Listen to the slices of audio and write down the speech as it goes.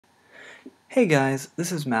Hey guys,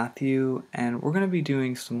 this is Matthew, and we're going to be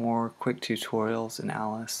doing some more quick tutorials in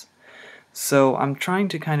Alice. So I'm trying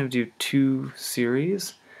to kind of do two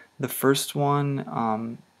series. The first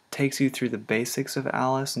one takes you through the basics of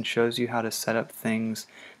Alice and shows you how to set up things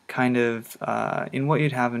kind of in what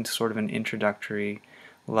you'd have in sort of an introductory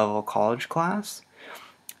level college class.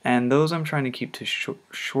 And those I'm trying to keep to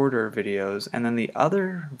shorter videos, and then the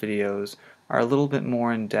other videos are a little bit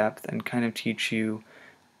more in depth and kind of teach you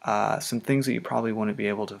some things that you probably wouldn't be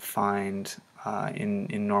able to find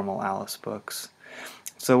in normal Alice books.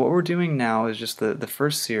 So what we're doing now is just the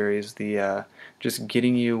first series, the just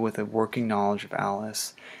getting you with a working knowledge of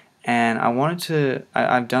Alice. And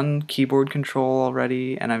I've done keyboard control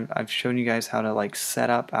already, and I've shown you guys how to like set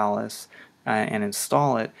up Alice and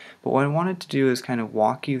install it. But what I wanted to do is kind of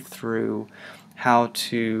walk you through how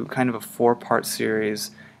to, kind of a four-part series,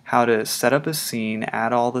 how to set up a scene,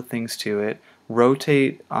 add all the things to it,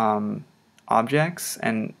 rotate objects,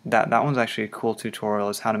 and that one's actually a cool tutorial,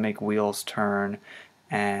 is how to make wheels turn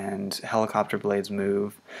and helicopter blades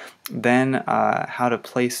move. Then how to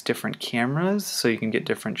place different cameras so you can get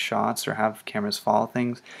different shots or have cameras follow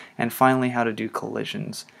things. And finally how to do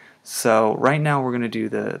collisions. So right now we're going to do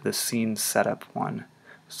the scene setup one.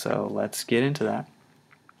 So let's get into that.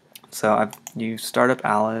 So you start up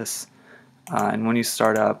Alice, and when you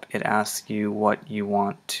start up it asks you what you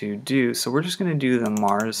want to do. So we're just going to do the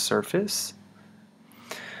Mars surface.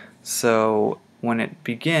 So when it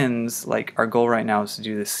begins, like our goal right now is to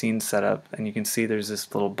do the scene setup, and you can see there's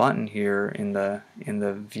this little button here in the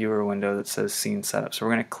viewer window that says scene setup. So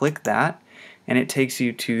we're going to click that, and it takes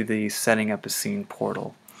you to the setting up a scene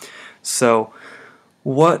portal. So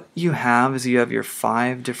what you have is you have your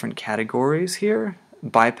 5 different categories here.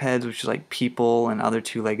 Bipeds, which is like people and other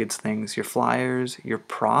two-legged things, your flyers, your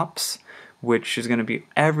props, which is going to be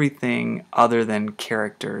everything other than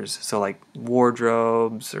characters, so like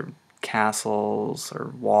wardrobes or castles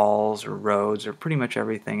or walls or roads or pretty much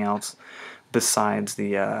everything else besides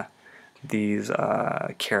these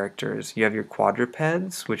characters. You have your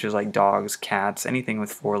quadrupeds, which is like dogs, cats, anything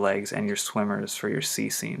with 4 legs, and your swimmers for your sea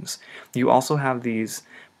scenes. You also have these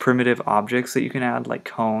primitive objects that you can add, like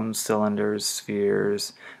cones, cylinders,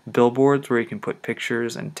 spheres, billboards where you can put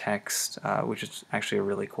pictures and text, which is actually a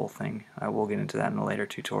really cool thing. We'll get into that in a later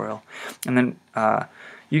tutorial. And then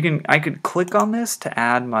I could click on this to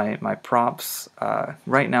add my props.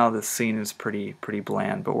 Right now the scene is pretty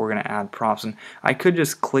bland, but we're going to add props, and I could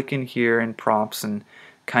just click in here in props and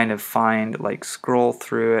kind of scroll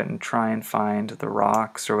through it and try and find the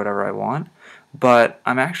rocks or whatever I want. But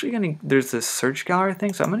I'm actually going to, there's this search gallery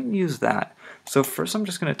thing, so I'm going to use that. So first I'm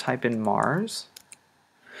just going to type in Mars,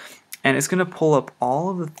 and it's going to pull up all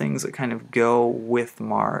of the things that kind of go with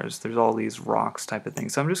Mars. There's all these rocks type of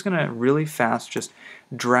things. So I'm just going to really fast just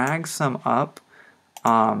drag some up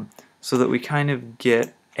so that we kind of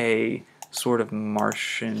get a sort of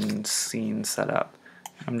Martian scene set up.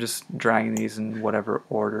 I'm just dragging these in whatever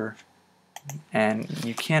order. And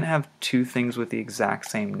you can't have 2 things with the exact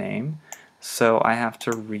same name, so I have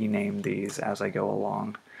to rename these as I go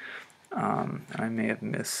along. I may have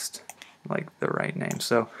missed like the right name.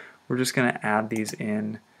 So we're just going to add these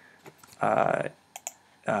in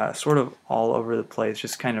sort of all over the place,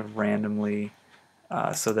 just kind of randomly,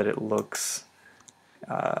 so that it looks,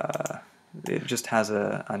 it just has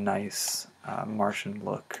a nice Martian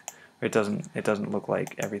look. It doesn't look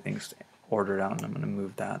like everything's ordered out, and I'm going to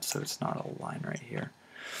move that so it's not a line right here.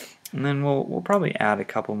 And then we'll probably add a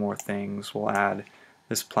couple more things. We'll add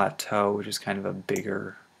this plateau, which is kind of a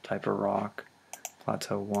bigger type of rock.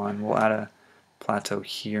 Plateau 1. We'll add a plateau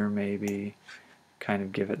here maybe, kind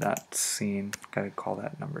of give it that scene. Gotta call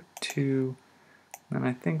that number 2. And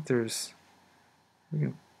I think we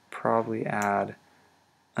can probably add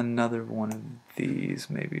another one of these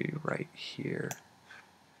maybe right here.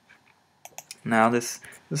 Now this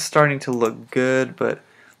is starting to look good, but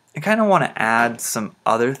I kind of want to add some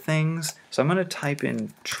other things. So I'm going to type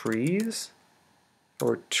in trees,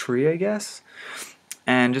 or tree I guess,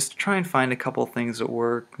 and just try and find a couple things that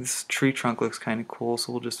work. This tree trunk looks kind of cool,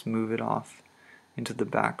 so we'll just move it off into the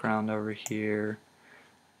background over here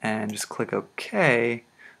and just click OK.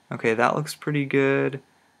 Okay, that looks pretty good.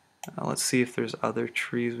 Let's see if there's other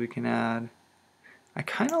trees we can add. I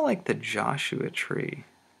kind of like the Joshua tree,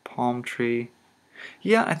 palm tree.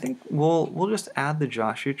 Yeah, I think we'll just add the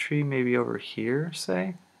Joshua tree maybe over here,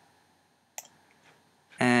 say,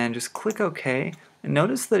 and just click OK. And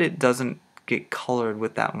notice that it doesn't get colored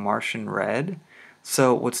with that Martian red.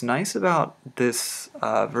 So what's nice about this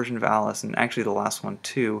version of Alice, and actually the last one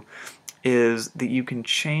too, is that you can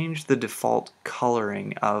change the default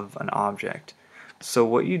coloring of an object. So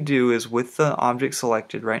what you do is with the object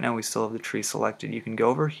selected, right now we still have the tree selected, you can go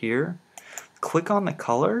over here, click on the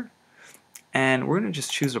color, and we're going to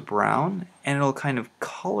just choose a brown, and it'll kind of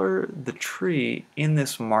color the tree in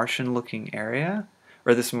this Martian looking area,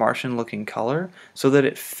 or this Martian looking color, so that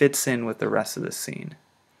it fits in with the rest of the scene.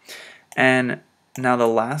 And now the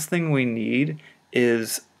last thing we need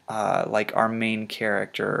is like our main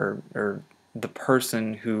character, or the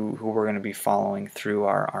person who we're going to be following through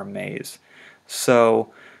our maze.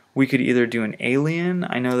 So we could either do an alien.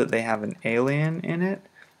 I know that they have an alien in it.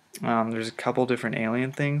 There's a couple different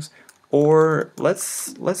alien things. Or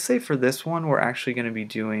let's say for this one we're actually going to be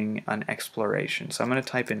doing an exploration. So I'm going to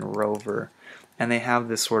type in rover, and they have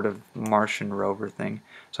this sort of Martian rover thing.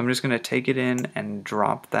 So I'm just going to take it in and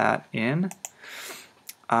drop that in.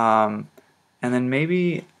 And then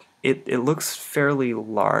maybe it looks fairly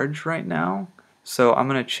large right now. So I'm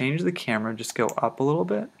going to change the camera, just go up a little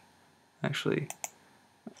bit. Actually,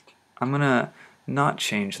 I'm going to not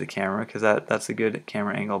change the camera because that's a good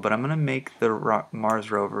camera angle, but I'm going to make the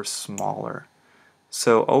Mars rover smaller.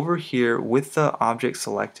 So over here with the object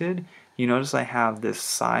selected, you notice I have this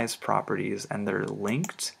size properties and they're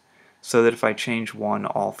linked, so that if I change one,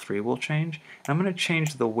 all three will change. And I'm going to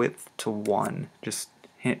change the width to 1. Just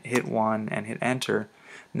hit 1 and hit enter.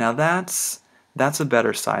 Now that's a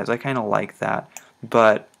better size. I kind of like that,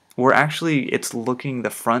 but it's looking,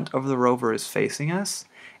 the front of the rover is facing us,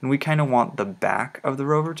 and we kind of want the back of the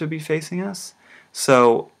rover to be facing us.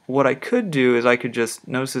 So what I could do is I could just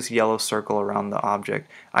notice this yellow circle around the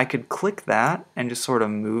object. I could click that and just sort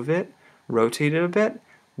of move it, rotate it a bit,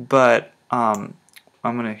 but I'm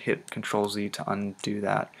going to hit Control Z to undo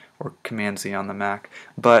that, or Command Z on the Mac.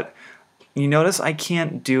 But you notice I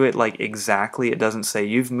can't do it like exactly. It doesn't say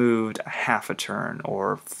you've moved half a turn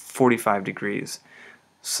or 45 degrees.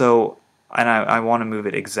 So, and I want to move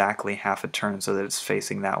it exactly half a turn so that it's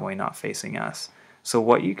facing that way, not facing us. So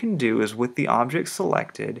what you can do is with the object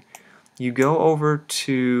selected, you go over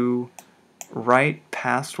to right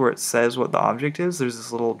past where it says what the object is. There's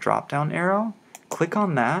this little drop down arrow. Click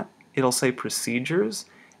on that. It'll say procedures,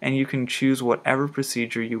 and you can choose whatever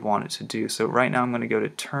procedure you want it to do. So right now I'm going to go to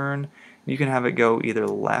turn. You can have it go either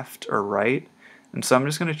left or right. And so I'm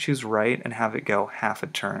just going to choose right and have it go half a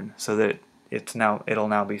turn so that it'll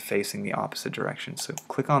now be facing the opposite direction. So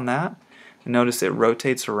click on that, and notice it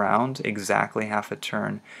rotates around exactly half a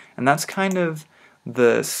turn. And that's kind of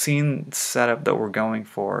the scene setup that we're going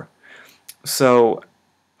for. So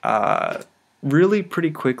really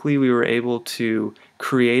pretty quickly we were able to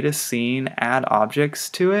create a scene, add objects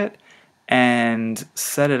to it, and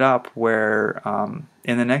set it up where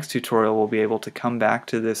in the next tutorial we'll be able to come back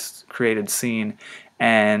to this created scene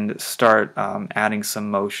and start adding some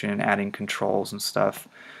motion, adding controls and stuff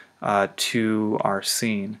to our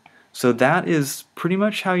scene. So that is pretty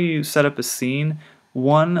much how you set up a scene.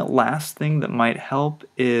 One last thing that might help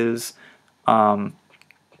is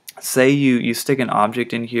say you stick an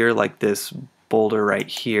object in here like this boulder right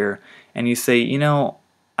here, and you say, you know,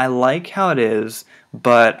 I like how it is,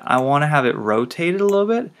 but I want to have it rotated a little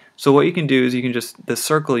bit. So what you can do is you can just, the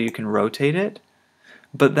circle, you can rotate it,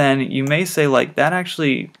 but then you may say, like, that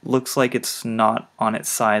actually looks like it's not on its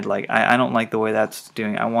side. Like, I don't like the way that's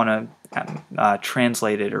doing. I want to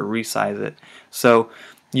translate it or resize it. So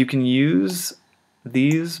you can use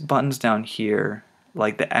these buttons down here,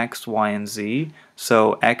 like the X, Y, and Z.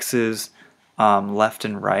 So X is left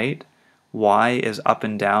and right, Y is up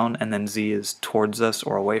and down, and then Z is towards us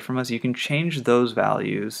or away from us. You can change those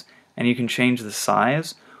values, and you can change the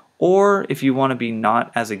size. Or if you want to be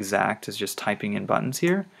not as exact as just typing in buttons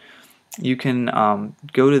here, you can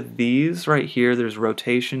go to these right here. There's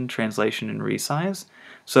rotation, translation, and resize.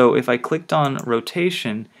 So if I clicked on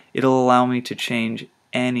rotation, it'll allow me to change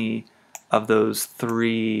any of those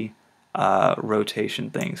three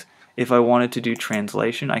rotation things. If I wanted to do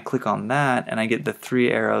translation, I click on that and I get the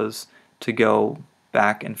 3 arrows to go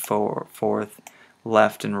back and forth,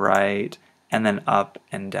 left and right, and then up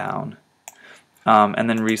and down. And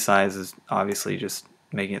then resize is obviously just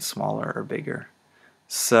making it smaller or bigger.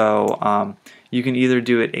 So you can either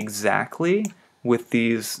do it exactly with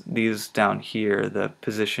these down here, the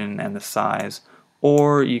position and the size,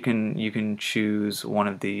 or you can choose one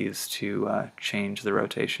of these to change the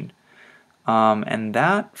rotation. And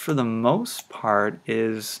that, for the most part,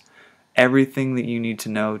 is everything that you need to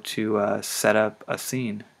know to set up a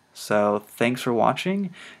scene. So thanks for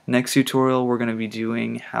watching. Next tutorial we're going to be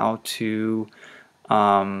doing how to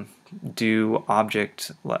do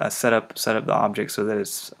object set up the object so that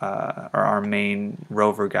it's our main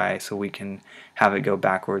rover guy, so we can have it go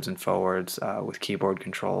backwards and forwards with keyboard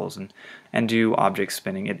controls and do object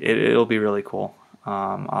spinning. It'll be really cool.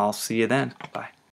 I'll see you then. Bye.